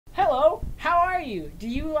are you? Do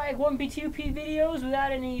you like 1p2p videos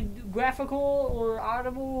without any graphical or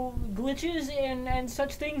audible glitches and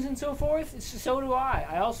such things and so forth? So do I.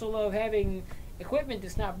 I also love having equipment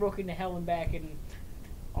that's not broken to hell and back in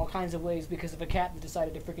all kinds of ways because of a cat that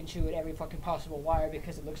decided to freaking chew at every fucking possible wire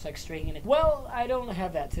because it looks like string in it. Well, I don't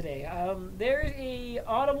have that today. There's a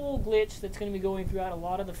audible glitch that's going to be going throughout a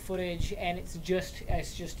lot of the footage, and it's just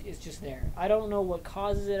there. I don't know what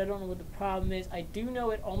causes it. I don't know what the problem is. I do know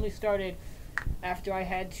it only started after I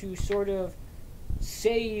had to sort of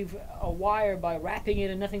save a wire by wrapping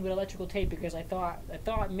it in nothing but electrical tape because I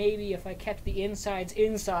thought maybe if I kept the insides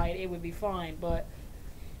inside it would be fine, but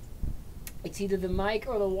it's either the mic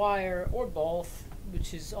or the wire or both,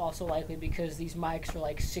 which is also likely because these mics are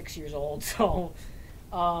like 6 years old. So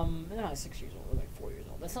they're not 6 years old, they're like 4 years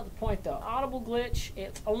old. That's not the point though. Audible glitch,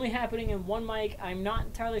 it's only happening in one mic. I'm not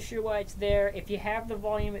entirely sure why it's there. If you have the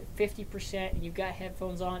volume at 50% and you've got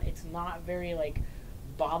headphones on, it's not very like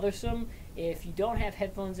bothersome. If you don't have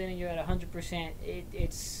headphones in and you're at 100%,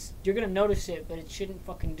 you're gonna notice it, but it shouldn't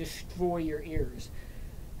fucking destroy your ears.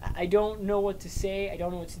 I don't know what to say. I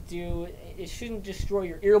don't know what to do. It shouldn't destroy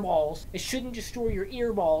your earballs. It shouldn't destroy your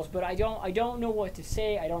earballs, but I don't know what to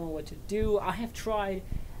say. I don't know what to do. I have tried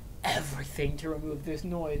everything to remove this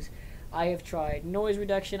noise. I have tried noise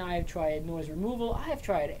reduction. I have tried noise removal. I have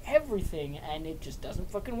tried everything, and it just doesn't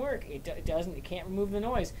fucking work. It doesn't. It can't remove the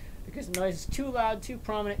noise because the noise is too loud, too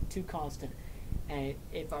prominent, too constant. And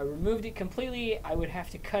if I removed it completely, I would have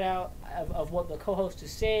to cut out of what the co-host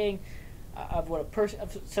is saying, of what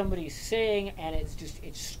somebody's saying, and it's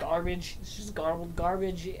just garbage. It's just garbled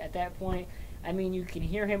garbage at that point. I mean, you can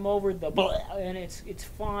hear him over the blah, and it's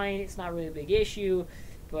fine. It's not really a big issue.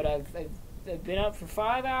 But I've been up for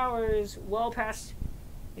 5 hours, well past.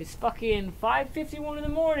 It's fucking 5:51 in the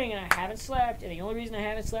morning, and I haven't slept. And the only reason I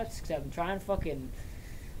haven't slept is because I've been trying to fucking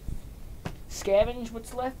scavenge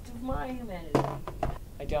what's left of my humanity.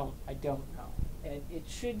 I don't know. And it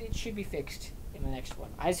should be fixed in the next one.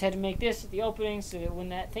 I just had to make this at the opening so that when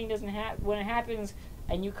that thing doesn't when it happens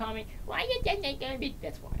and you comment, why you did that garbage?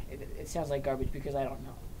 That's why. It sounds like garbage because I don't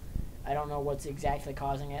know. I don't know what's exactly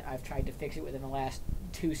causing it. I've tried to fix it within the last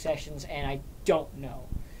 2 sessions and I don't know.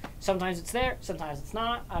 Sometimes it's there, sometimes it's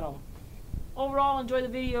not. I don't. Overall, enjoy the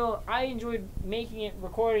video. I enjoyed making it,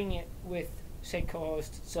 recording it with said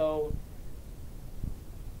co-host. So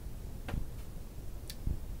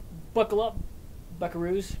buckle up,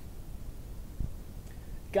 buckaroos.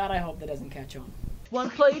 God, I hope that doesn't catch on. 1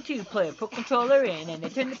 player, 2 player, put controller in, and they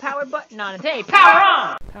turn the power button on and say, power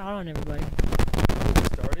on! Power on, everybody.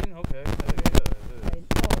 Starting? Okay.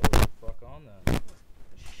 Fuck on that.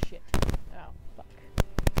 Shit. Oh, fuck.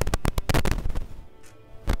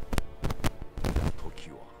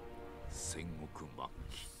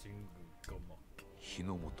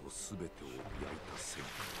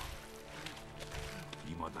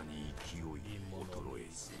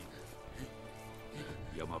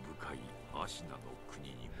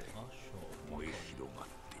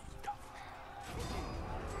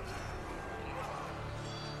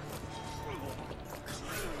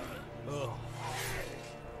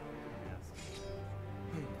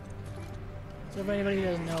 So for anybody who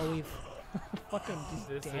doesn't know, we've fucking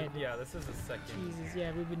just dead. This is the second. Jesus,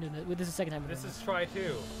 yeah, we've been doing this. This is the second time. This is try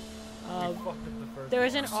 2.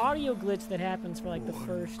 There's an audio glitch that happens for like the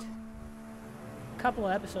first couple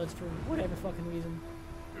of episodes for whatever fucking reason.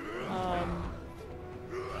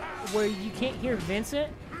 Where you can't hear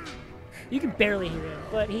Vincent. You can barely hear him,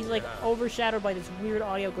 but he's like overshadowed by this weird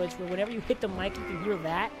audio glitch where whenever you hit the mic, you can hear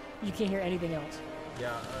that. You can't hear anything else.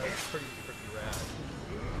 Yeah, it's pretty rad.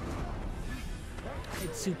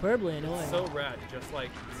 It's superbly annoying. It's so rad, just like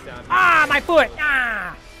stabbing. Ah, my foot!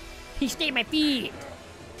 Ah! He stayed my feet!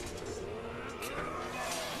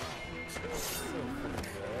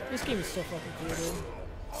 This game is so fucking cool, dude.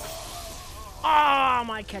 Ah,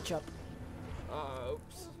 my ketchup.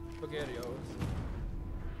 Oops. Spaghettios.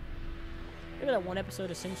 Remember that one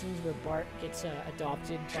episode of Simpsons where Bart gets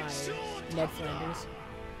adopted by Ned Flanders?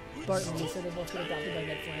 Bart and Lisa, they both get adopted by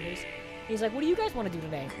Ned Flanders. He's like, what do you guys want to do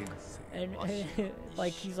today? And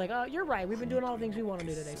like, he's like, oh, you're right. We've been doing all the things we want to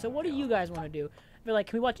do today. So what do you guys want to do? They're like,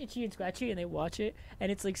 can we watch Itchy and Scratchy? And they watch it.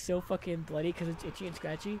 And it's like so fucking bloody because it's Itchy and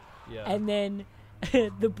Scratchy. Yeah. And then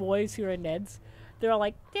the boys who are Ned's, they're all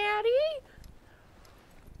like, Daddy?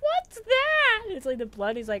 What's that? And it's like the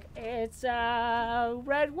blood. He's like, it's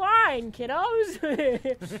red wine, kiddos.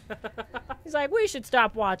 He's like, we should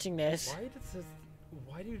stop watching this.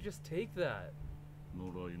 Why do you just take that?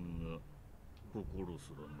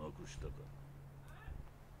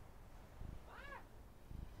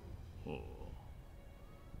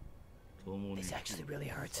 This actually really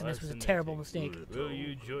hurts, and this was a terrible mistake. Will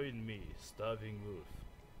you join me, starving wolf?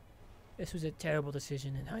 This was a terrible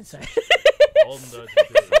decision in hindsight. On that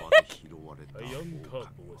day, a young cub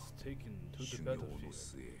was taken to the battlefield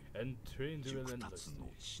and trained relentlessly.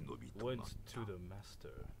 Went to the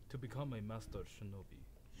master to become a master shinobi.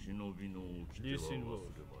 Listen, wolf,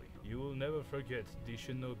 you will never forget the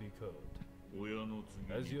shinobi code.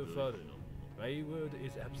 As your father, my word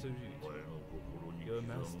is absolute. Your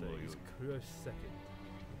master is close second.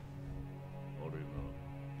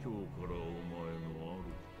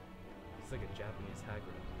 It's like a Japanese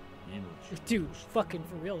Hagrid. Dude, fucking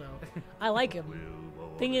for real though. I like him.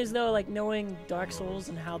 Thing is though, like knowing Dark Souls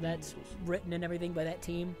and how that's written and everything by that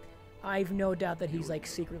team, I've no doubt that he's like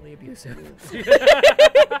secretly abusive.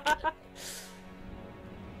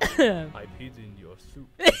 I peed in your soup,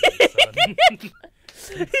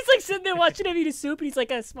 son. He's like sitting there watching him eat his soup and he's like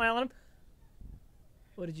got a smile on him.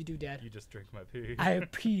 What did you do, Dad? You just drink my pee. I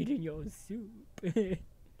peed in your soup.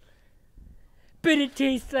 But it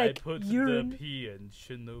tastes like I put urine. the pee in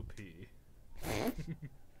shinobi.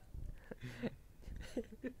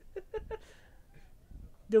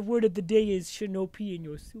 The word of the day is shinobi in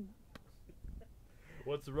your soup.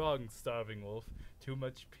 What's wrong, starving wolf? Too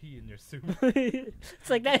much pee in your soup. It's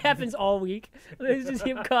like that happens all week. It's just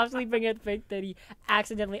him constantly bringing up the fact that he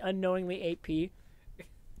accidentally, unknowingly ate pee.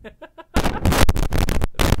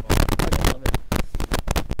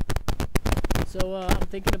 So I'm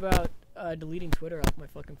thinking about deleting Twitter off my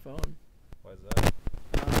fucking phone. Why is that?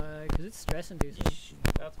 Because it's stress-inducing.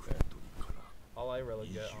 That's fair. All I really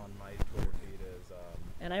get on my Twitter feed is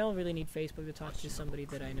And I don't really need Facebook to talk to somebody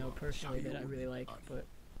that I know personally that I really like, but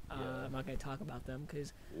I'm not going to talk about them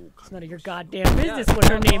because it's none of your goddamn business what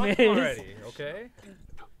her name is. Already, okay?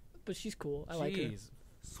 But she's cool. I like her. Jeez,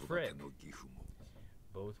 frick.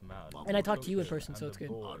 Both mouths. And I talked to you in person, so it's good.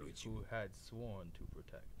 Who had sworn to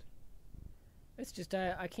protect. It's just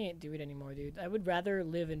I can't do it anymore, dude. I would rather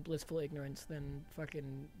live in blissful ignorance than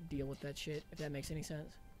fucking deal with that shit, if that makes any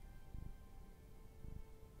sense.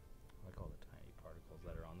 I like all the tiny particles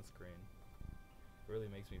that are on the screen. It really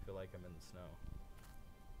makes me feel like I'm in the snow.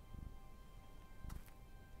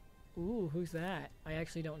 Ooh, who's that? I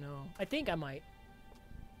actually don't know. I think I might.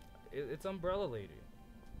 It's Umbrella Lady.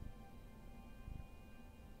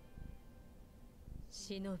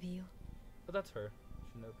 Oh, that's her.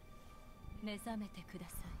 Shinobi.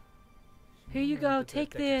 Here you go,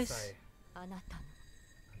 take this.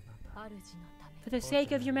 For the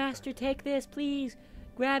sake of your master, take this, please.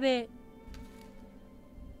 Grab it.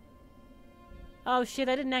 Oh shit,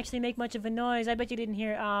 I didn't actually make much of a noise. I bet you didn't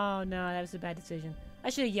hear. Oh no, that was a bad decision. I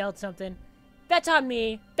should have yelled something. That's on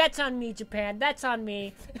me. That's on me, Japan. That's on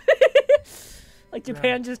me. Like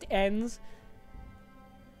Japan just ends.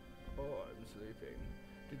 Oh, I'm sleeping.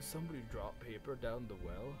 Did somebody drop paper down the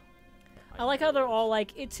well? I like how they're all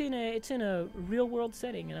like, it's in a real world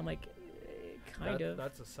setting, and I'm like, kind of.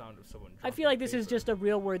 That's the sound of someone. I feel like this is just a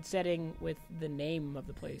real world setting with the name of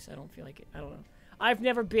the place. I don't feel like it. I don't know. I've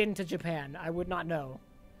never been to Japan. I would not know.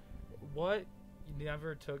 What? You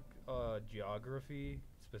never took geography,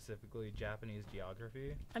 specifically Japanese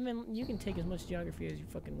geography? I mean, you can take as much geography as you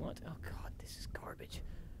fucking want. Oh god, this is garbage.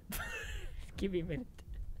 Give me a minute.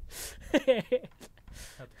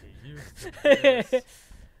 Have to get used to this.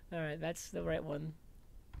 Alright, that's the right one.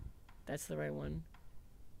 That's the right one.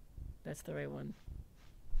 That's the right one.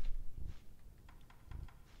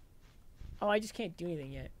 Oh, I just can't do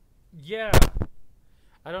anything yet. Yeah.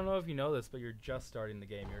 I don't know if you know this, but you're just starting the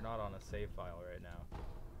game. You're not on a save file right now.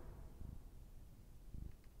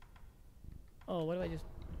 Oh, what do I just...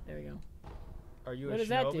 There we go. Are you What a does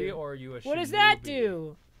that shinobi do? or are you a What does that shinobi?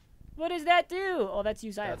 do? What does that do? Oh, that's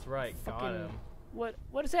Uzziah. That's right. Got Fucking- him. What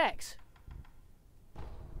is X?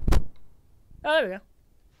 Oh, there we go.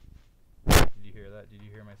 Did you hear that? Did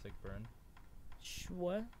you hear my sick burn?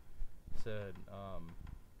 What? Said,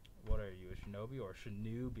 what are you, a shinobi or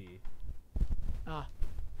shinobi? Ah.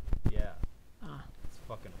 Yeah. Ah. That's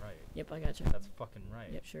fucking right. Yep, I gotcha. That's fucking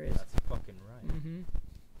right. Yep, sure is. That's fucking right. Mm-hmm.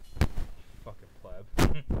 Fucking pleb.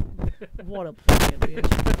 What a fucking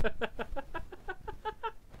bitch.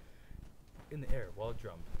 In the air, wall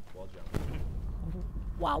jump. Wall jump.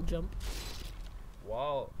 Wild jump.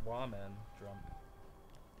 Wall man jump.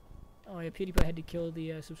 Oh yeah, PewDiePie had to kill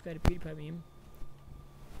the subscribe to PewDiePie meme.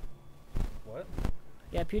 What?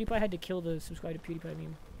 Yeah, PewDiePie had to kill the subscribe to PewDiePie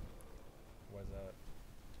meme. Why's that?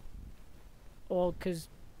 Well, because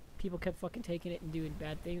people kept fucking taking it and doing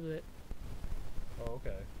bad things with it. Oh,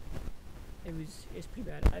 okay. It's pretty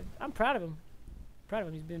bad. I'm proud of him. Proud of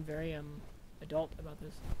him. He's been very adult about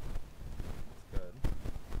this. That's good.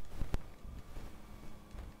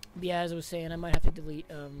 Yeah, as I was saying, I might have to delete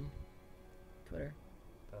Twitter.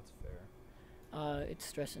 That's fair. It's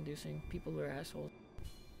stress-inducing. People are assholes.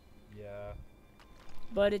 Yeah.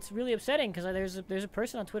 But it's really upsetting because there's a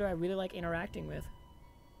person on Twitter I really like interacting with.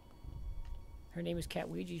 Her name is Cat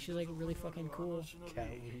Ouija. She's like really fucking cool. Cat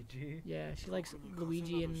Ouija? Yeah, she likes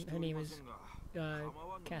Luigi and her name is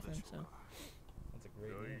Catherine. So. That's a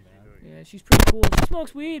great name, man. Yeah, she's pretty cool. She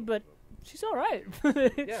smokes weed, but she's all right.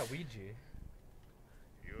 Yeah, Ouija.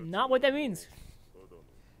 Not what that means.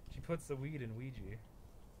 She puts the weed in Ouija.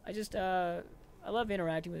 I just I love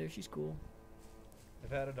interacting with her. She's cool. I've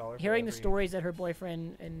had $1 Hearing the stories that her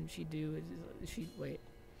boyfriend and she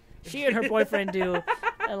and her boyfriend do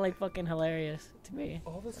are like fucking hilarious to me.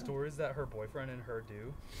 All the stories that her boyfriend and her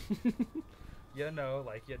do. You know,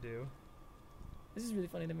 like you do. This is really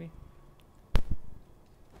funny to me.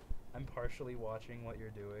 I'm partially watching what you're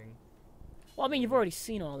doing. Well, I mean, you've already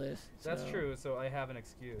seen all this. That's true, so I have an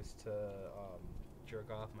excuse to jerk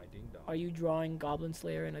off my ding-dong. Are you drawing Goblin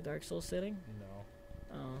Slayer in a Dark Souls setting?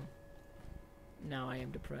 No. Oh. Now I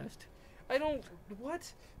am depressed. I don't...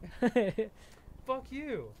 What? Fuck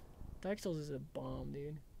you. Dark Souls is a bomb,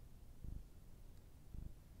 dude.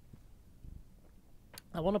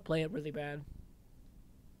 I want to play it really bad.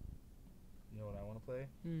 You know what I want to play?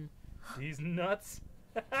 Hmm. These nuts.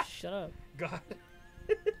 Shut up. God.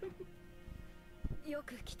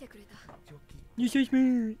 You touch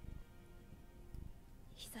me.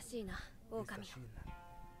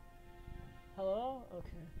 Hello?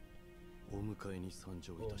 Okay.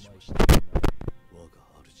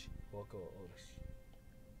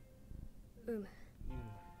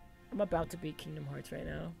 I'm about to beat Kingdom Hearts right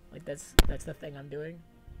now. Like that's the thing I'm doing.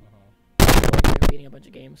 I'm beating a bunch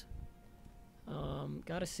of games.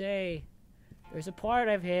 Gotta say, there's a part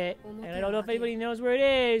I've hit, and I don't know if anybody knows where it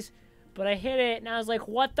is, but I hit it, and I was like,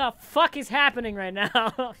 what the fuck is happening right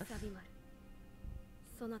now?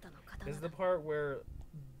 This is the part where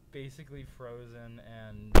basically Frozen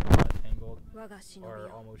and Tangled are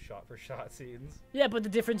almost shot-for-shot scenes. Yeah, but the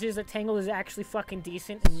difference is that Tangled is actually fucking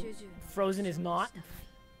decent, and Frozen is not.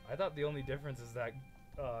 I thought the only difference is that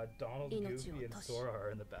Donald, Goofy, and Sora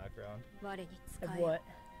are in the background. Of what?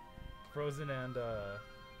 Frozen and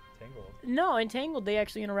Tangled. No, in Tangled they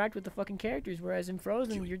actually interact with the fucking characters, whereas in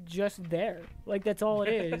Frozen you're just there. Like that's all it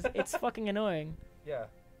is. It's fucking annoying. Yeah,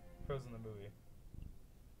 Frozen the movie.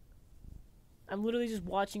 I'm literally just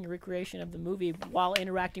watching a recreation of the movie while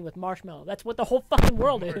interacting with Marshmallow. That's what the whole fucking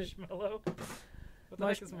world is. Marshmallow? What the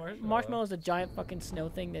heck is Marshmallow? Marshmallow's a giant fucking snow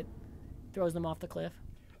thing that throws them off the cliff.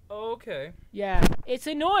 Oh, okay. Yeah, it's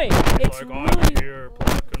annoying. It's like, really... I'm here,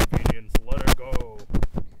 plot convenience, let her go.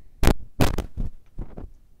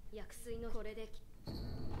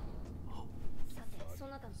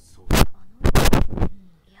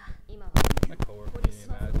 My coworker made me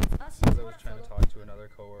mad because I was trying to talk to another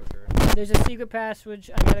coworker. There's a secret passage.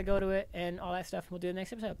 I gotta go to it and all that stuff. We'll do it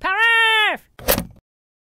next episode. Power off!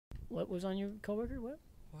 What was on your coworker? What?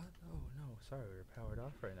 What? Oh no, sorry, we're powered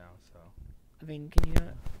off right now. So. I mean, can you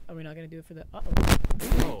not? Are we not gonna do it for the?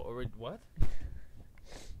 Oh, or what?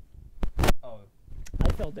 Oh.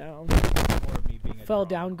 I fell down. More of me being a fell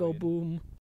down. Go boom.